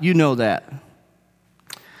about it. You know that.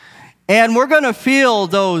 And we're going to feel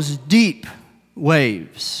those deep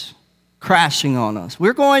waves crashing on us.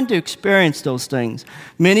 We're going to experience those things.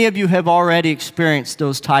 Many of you have already experienced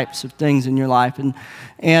those types of things in your life.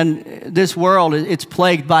 And this world, it's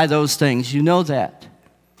plagued by those things. You know that.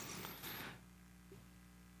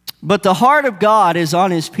 But the heart of God is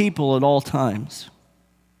on his people at all times.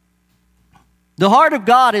 The heart of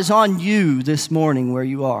God is on you this morning where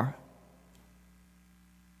you are.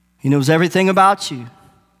 He knows everything about you.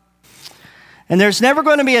 And there's never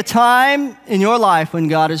going to be a time in your life when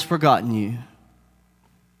God has forgotten you.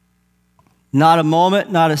 Not a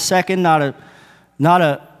moment, not a second, not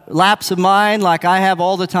a lapse of mind like I have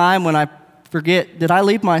all the time when I forget, did I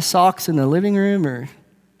leave my socks in the living room or...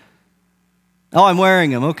 Oh, I'm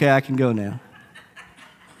wearing them. Okay, I can go now.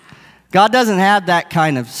 God doesn't have that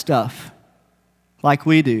kind of stuff like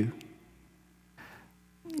we do.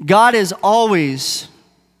 God is always,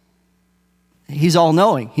 he's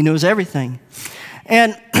all-knowing. He knows everything.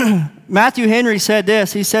 And Matthew Henry said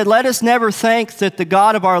this. He said, let us never think that the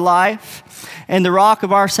God of our life and the rock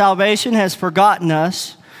of our salvation has forgotten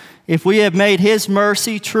us if we have made his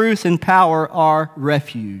mercy, truth, and power our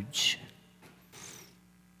refuge.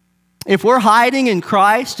 If we're hiding in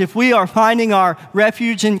Christ, if we are finding our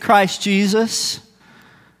refuge in Christ Jesus,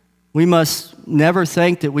 we must never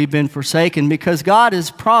think that we've been forsaken, because God has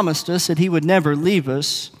promised us that he would never leave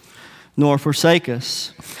us nor forsake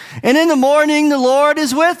us. And in the morning, the Lord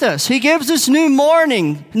is with us. He gives us new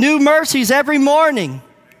mercies every morning.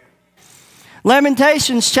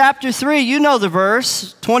 Lamentations chapter 3, you know the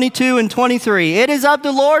verse, 22 and 23. It is of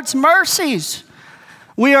the Lord's mercies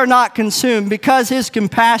we are not consumed, because his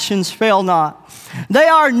compassions fail not. They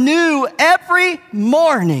are new every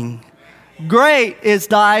morning. Great is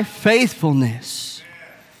thy faithfulness.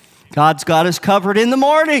 God's got us covered in the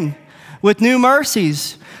morning with new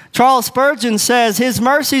mercies. Charles Spurgeon says, his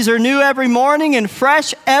mercies are new every morning and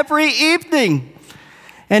fresh every evening.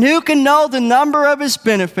 And who can know the number of his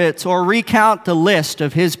benefits or recount the list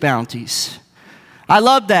of his bounties? I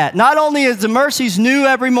love that. Not only is the mercies new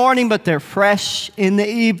every morning, but they're fresh in the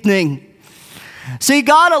evening. See,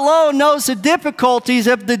 God alone knows the difficulties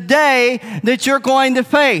of the day that you're going to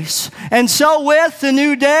face. And so with the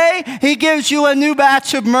new day, he gives you a new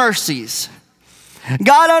batch of mercies.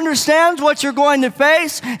 God understands what you're going to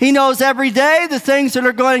face. He knows every day the things that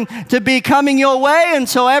are going to be coming your way. And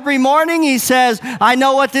so every morning he says, I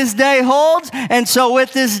know what this day holds. And so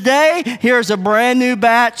with this day, here's a brand new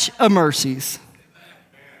batch of mercies.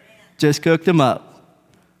 Just cook them up.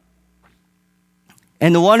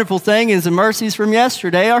 And the wonderful thing is the mercies from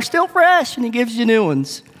yesterday are still fresh, and he gives you new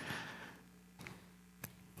ones.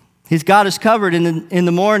 He's got us covered in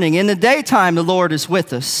the morning. In the daytime, the Lord is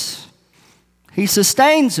with us. He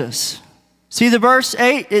sustains us. See the verse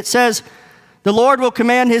 8? It says, the Lord will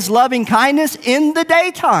command his loving kindness in the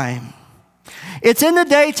daytime. It's in the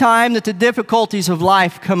daytime that the difficulties of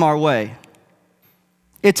life come our way.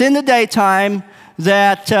 It's in the daytime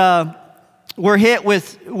that we're hit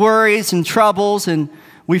with worries and troubles, and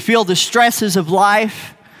we feel the stresses of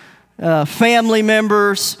life, family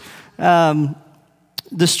members, the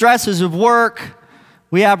stresses of work.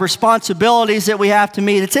 We have responsibilities that we have to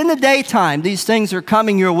meet. It's in the daytime these things are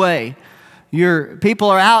coming your way. People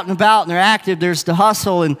are out and about and they're active. There's the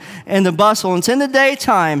hustle and the bustle. And it's in the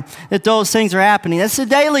daytime that those things are happening. That's the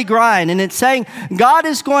daily grind. And it's saying God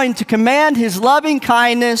is going to command his loving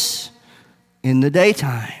kindness in the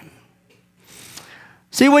daytime.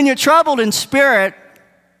 See, when you're troubled in spirit,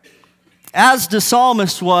 as the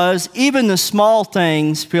psalmist was, even the small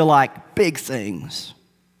things feel like big things.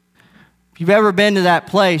 If you've ever been to that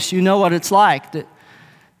place, you know what it's like, that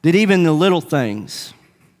even the little things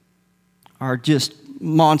are just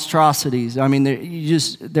monstrosities. I mean,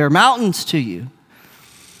 they're mountains to you.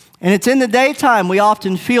 And it's in the daytime we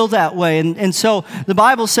often feel that way. And so the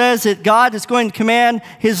Bible says that God is going to command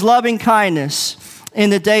His loving kindness in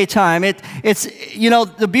the daytime. It's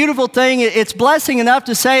the beautiful thing, it's blessing enough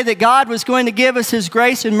to say that God was going to give us His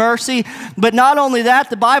grace and mercy. But not only that,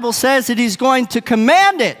 the Bible says that He's going to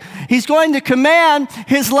command it. He's going to command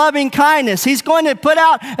His loving kindness. He's going to put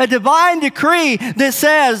out a divine decree that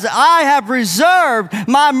says, I have reserved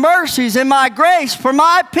my mercies and my grace for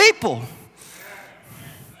my people.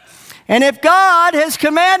 And if God has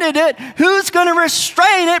commanded it, who's going to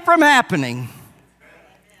restrain it from happening?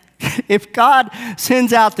 If God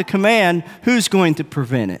sends out the command, who's going to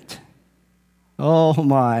prevent it? Oh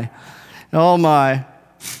my. Oh my.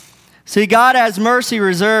 See, God has mercy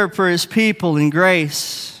reserved for His people and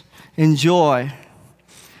grace and joy.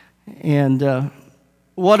 And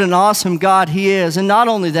what an awesome God He is. And not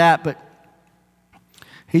only that, but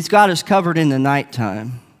He's got us covered in the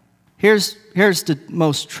nighttime. Here's the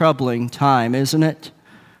most troubling time, isn't it?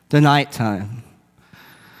 The nighttime.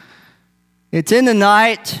 It's in the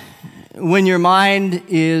night when your mind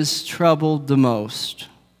is troubled the most,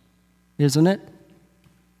 isn't it?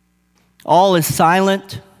 All is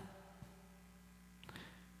silent.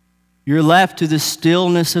 You're left to the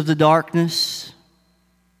stillness of the darkness.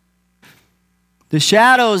 The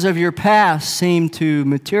shadows of your past seem to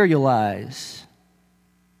materialize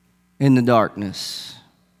in the darkness.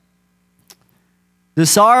 The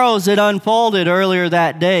sorrows that unfolded earlier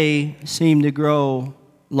that day seem to grow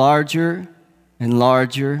larger and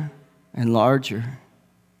larger and larger.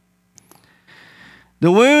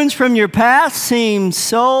 The wounds from your past seem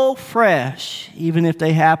so fresh, even if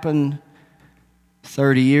they happened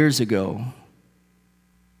 30 years ago.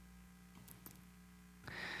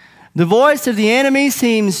 The voice of the enemy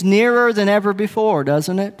seems nearer than ever before,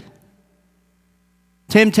 doesn't it?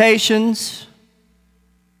 Temptations,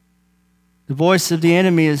 the voice of the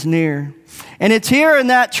enemy is near. And it's here in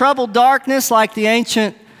that troubled darkness, like the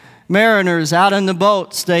ancient mariners out in the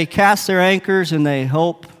boats. They cast their anchors and they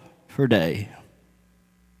hope for day.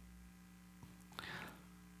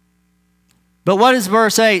 But what does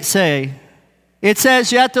verse 8 say? It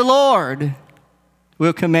says, yet the Lord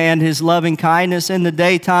will command His loving kindness in the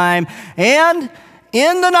daytime, and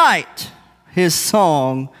in the night His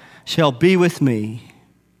song shall be with me.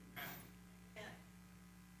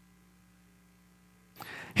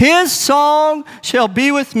 His song shall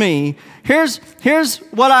be with me. Here's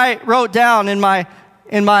what I wrote down in my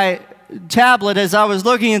tablet as I was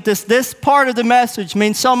looking at this. This part of the message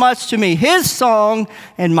means so much to me. His song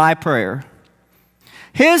and my prayer.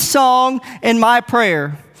 His song and my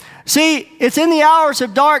prayer. See, it's in the hours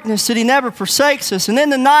of darkness that He never forsakes us. And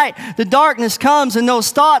in the night, the darkness comes and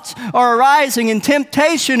those thoughts are arising and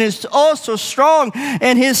temptation is also strong.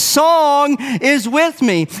 And His song is with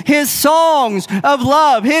me. His songs of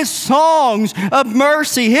love, His songs of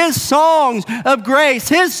mercy, His songs of grace,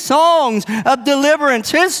 His songs of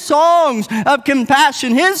deliverance, His songs of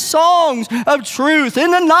compassion, His songs of truth.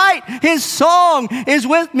 In the night, His song is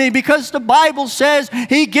with me because the Bible says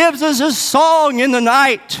He gives us a song in the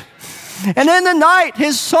night. And in the night,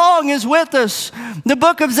 His song is with us. The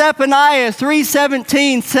book of Zephaniah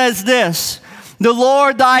 3:17 says this, the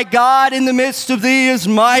Lord thy God in the midst of thee is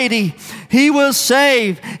mighty. He will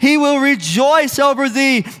save. He will rejoice over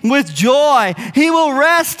thee with joy. He will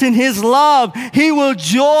rest in His love. He will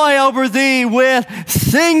joy over thee with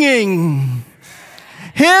singing.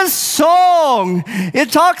 His song,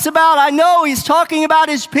 it talks about, I know He's talking about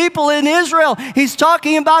His people in Israel. He's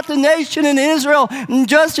talking about the nation in Israel. And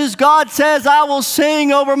just as God says, I will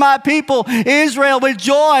sing over my people Israel with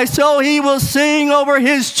joy, so He will sing over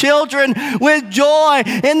His children with joy.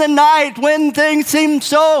 In the night when things seem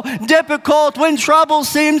so difficult, when trouble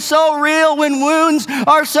seems so real, when wounds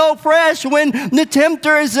are so fresh, when the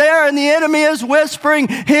tempter is there and the enemy is whispering,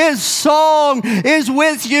 His song is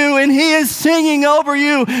with you and He is singing over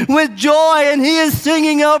you with joy, and He is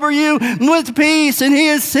singing over you with peace, and He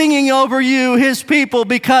is singing over you, His people,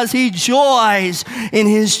 because He joys in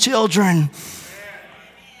His children.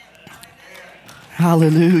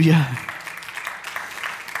 Hallelujah.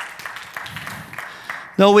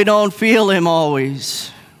 Though we don't feel Him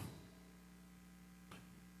always,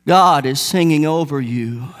 God is singing over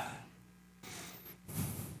you.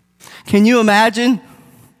 Can you imagine?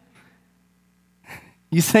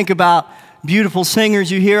 You think about beautiful singers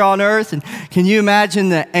you hear on earth, and can you imagine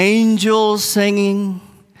the angels singing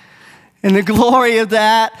and the glory of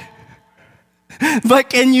that? But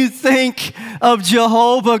can you think of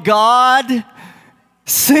Jehovah God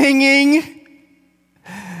singing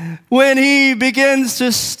when he begins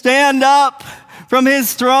to stand up from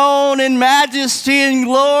his throne in majesty and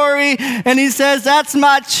glory, and he says, that's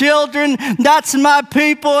my children, that's my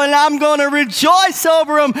people, and I'm going to rejoice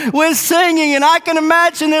over them with singing. And I can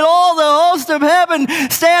imagine that all the hosts of heaven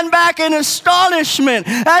stand back in astonishment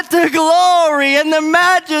at the glory and the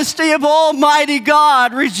majesty of Almighty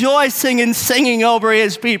God, rejoicing and singing over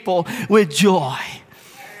his people with joy.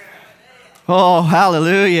 Oh,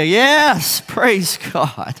 hallelujah. Yes, praise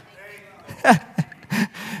God.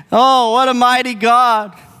 Oh, what a mighty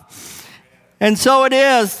God. And so it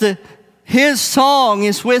is that his song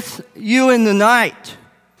is with you in the night.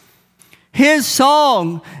 His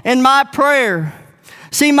song and my prayer.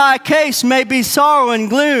 See, my case may be sorrow and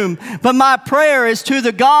gloom, but my prayer is to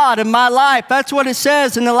the God of my life. That's what it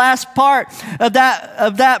says in the last part of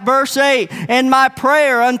that verse 8. And my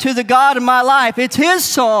prayer unto the God of my life. It's his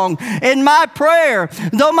song and my prayer.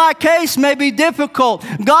 Though my case may be difficult,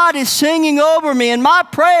 God is singing over me. And my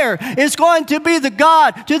prayer is going to be to the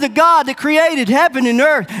God that created heaven and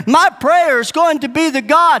earth. My prayer is going to be the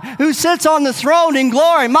God who sits on the throne in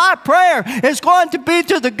glory. My prayer is going to be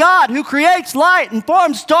to the God who creates light and forms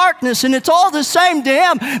darkness, and it's all the same to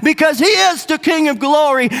him because he is the King of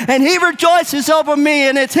glory and he rejoices over me,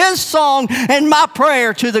 and it's his song and my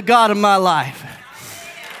prayer to the God of my life.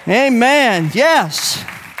 Amen. Yes.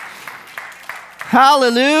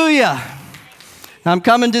 Hallelujah. I'm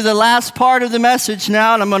coming to the last part of the message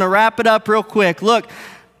now, and I'm going to wrap it up real quick. Look,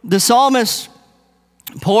 the psalmist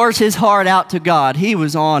pours his heart out to God. He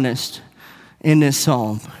was honest in this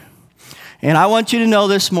psalm. And I want you to know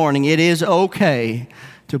this morning, it is okay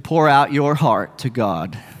to pour out your heart to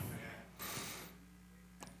God.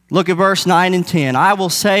 Look at verse 9 and 10. I will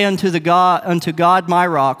say unto God my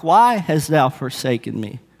rock, why hast thou forgotten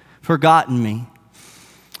me?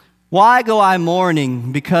 Why go I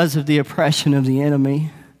mourning because of the oppression of the enemy?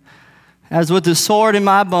 As with the sword in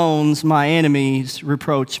my bones, my enemies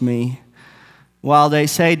reproach me, while they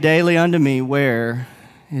say daily unto me, where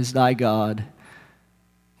is thy God?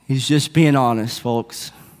 He's just being honest,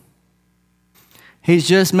 folks. He's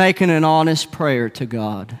just making an honest prayer to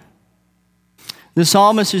God. The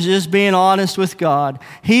psalmist is just being honest with God.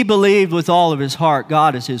 He believed with all of his heart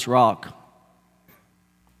God is his rock.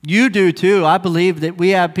 You do too. I believe that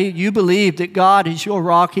you believe that God is your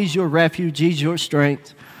rock, he's your refuge, he's your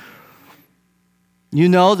strength. You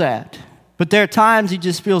know that. But there are times he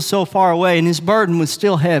just feels so far away, and his burden was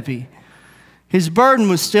still heavy. His burden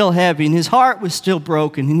was still heavy, and his heart was still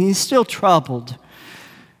broken, and he's still troubled.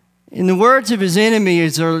 And the words of his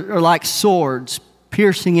enemies are like swords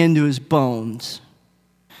piercing into his bones.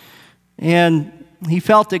 And he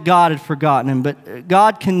felt that God had forgotten him, but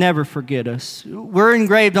God can never forget us. We're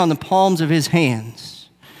engraved on the palms of his hands.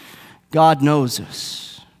 God knows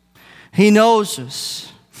us. He knows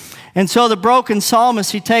us. And so the broken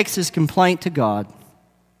psalmist, he takes his complaint to God,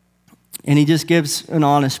 and he just gives an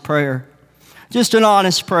honest prayer. Just an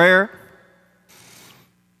honest prayer.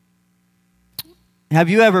 Have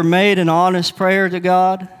you ever made an honest prayer to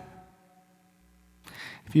God?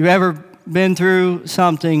 If you've ever been through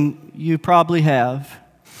something, you probably have.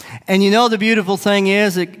 And you know the beautiful thing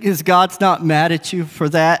is God's not mad at you for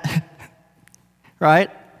that, right?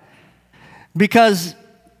 Because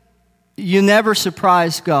you never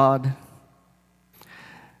surprise God.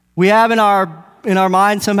 We have in our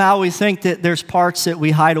mind somehow we think that there's parts that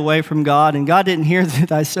we hide away from God, and God didn't hear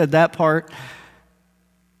that I said that part.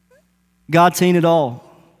 God's seen it all.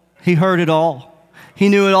 He heard it all. He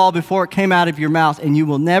knew it all before it came out of your mouth, and you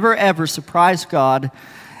will never ever surprise God.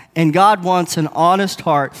 And God wants an honest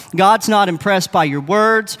heart. God's not impressed by your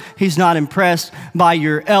words. He's not impressed by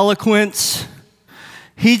your eloquence.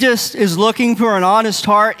 He just is looking for an honest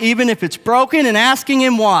heart, even if it's broken, and asking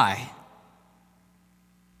him why.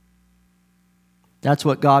 That's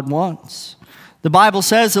what God wants. The Bible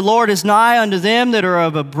says the Lord is nigh unto them that are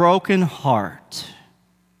of a broken heart,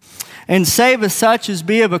 and saveth such as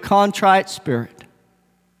be of a contrite spirit.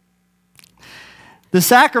 The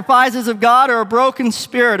sacrifices of God are a broken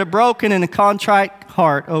spirit, a broken and a contrite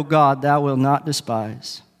heart, O God, thou wilt not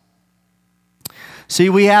despise. See,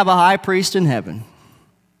 we have a high priest in heaven,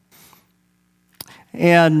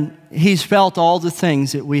 and he's felt all the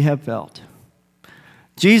things that we have felt.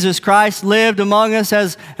 Jesus Christ lived among us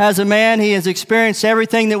as a man. He has experienced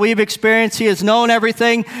everything that we've experienced. He has known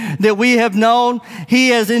everything that we have known. He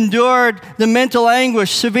has endured the mental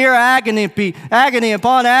anguish, severe agony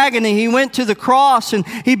upon agony. He went to the cross and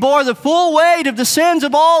He bore the full weight of the sins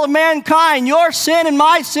of all of mankind, your sin and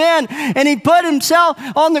my sin. And He put Himself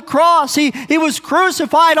on the cross. He was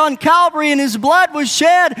crucified on Calvary, and His blood was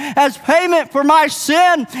shed as payment for my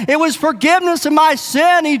sin. It was forgiveness of my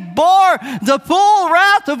sin. He bore the full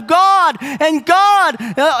wrath of God, and God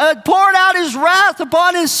poured out His wrath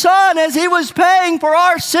upon His Son as He was paying for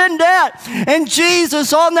our sin debt. And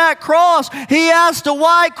Jesus on that cross, He asked a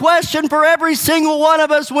why question for every single one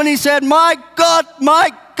of us when He said, my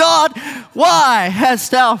God, why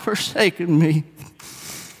hast thou forsaken me?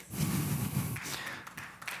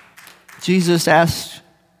 Jesus asked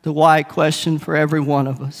the why question for every one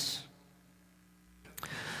of us.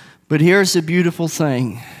 But here's the beautiful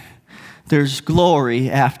thing. There's glory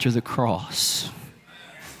after the cross.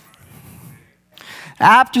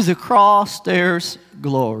 After the cross, there's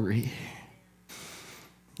glory.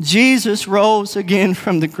 Jesus rose again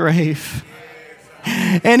from the grave.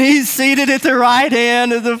 And He's seated at the right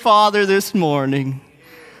hand of the Father this morning.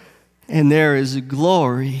 And there is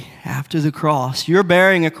glory after the cross. You're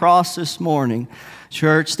bearing a cross this morning.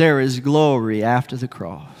 Church, there is glory after the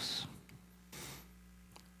cross.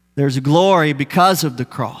 There's glory because of the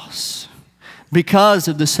cross. Because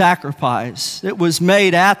of the sacrifice that was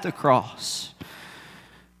made at the cross.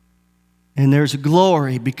 And there's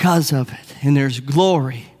glory because of it. And there's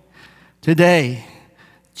glory today.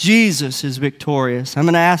 Jesus is victorious. I'm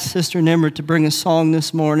going to ask Sister Nimrod to bring a song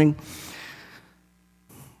this morning.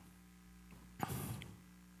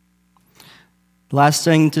 Last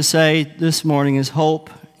thing to say this morning is hope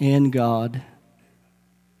in God.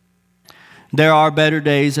 There are better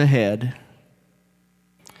days ahead.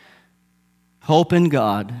 Hope in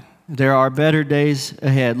God. There are better days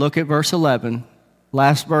ahead. Look at verse 11,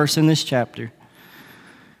 last verse in this chapter.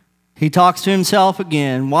 He talks to himself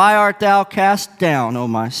again. Why art thou cast down, O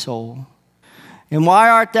my soul? And why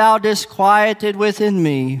art thou disquieted within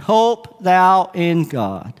me? Hope thou in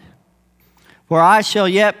God. For I shall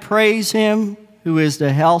yet praise Him who is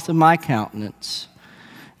the health of my countenance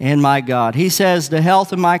and my God. He says, the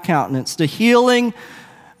health of my countenance, the healing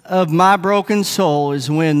of my broken soul is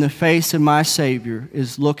when the face of my Savior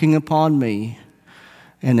is looking upon me.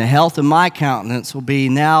 And the health of my countenance will be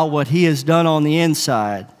now what He has done on the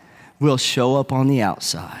inside will show up on the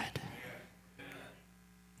outside.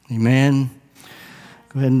 Amen.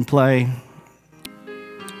 Go ahead and play.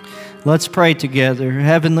 Let's pray together.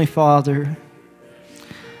 Heavenly Father,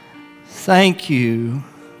 thank You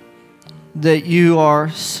that You are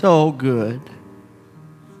so good.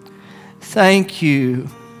 Thank You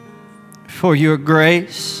for Your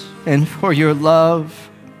grace and for Your love,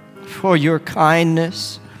 for Your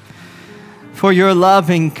kindness, for Your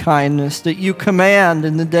loving kindness that You command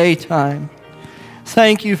in the daytime.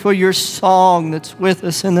 Thank You for Your song that's with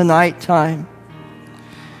us in the nighttime.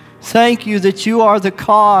 Thank You that You are the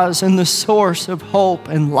cause and the source of hope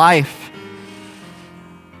and life.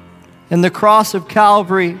 And the cross of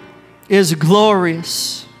Calvary is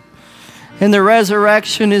glorious. And the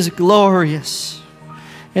resurrection is glorious.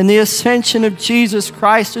 And the ascension of Jesus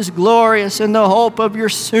Christ is glorious. And the hope of Your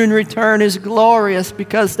soon return is glorious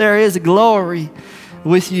because there is glory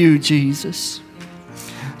with You, Jesus.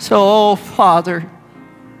 So, oh Father,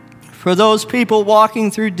 for those people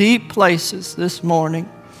walking through deep places this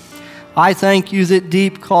morning, I thank You that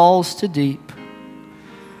deep calls to deep.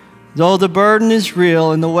 Though the burden is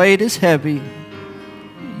real and the weight is heavy,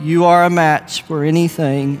 You are a match for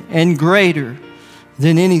anything and greater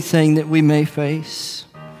than anything that we may face.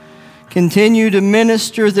 Continue to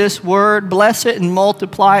minister this word. Bless it and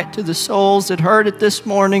multiply it to the souls that heard it this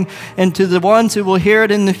morning and to the ones who will hear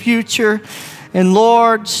it in the future. And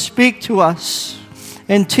Lord, speak to us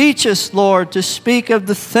and teach us, Lord, to speak of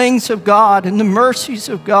the things of God and the mercies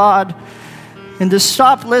of God and to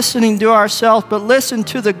stop listening to ourselves, but listen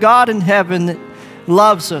to the God in heaven that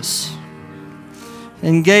loves us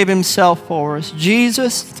and gave Himself for us.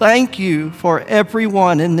 Jesus, thank You for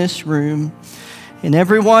everyone in this room. And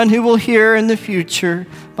everyone who will hear in the future,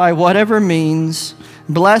 by whatever means,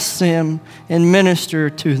 bless them and minister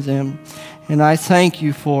to them. And I thank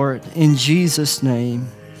You for it. In Jesus' name,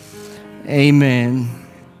 amen.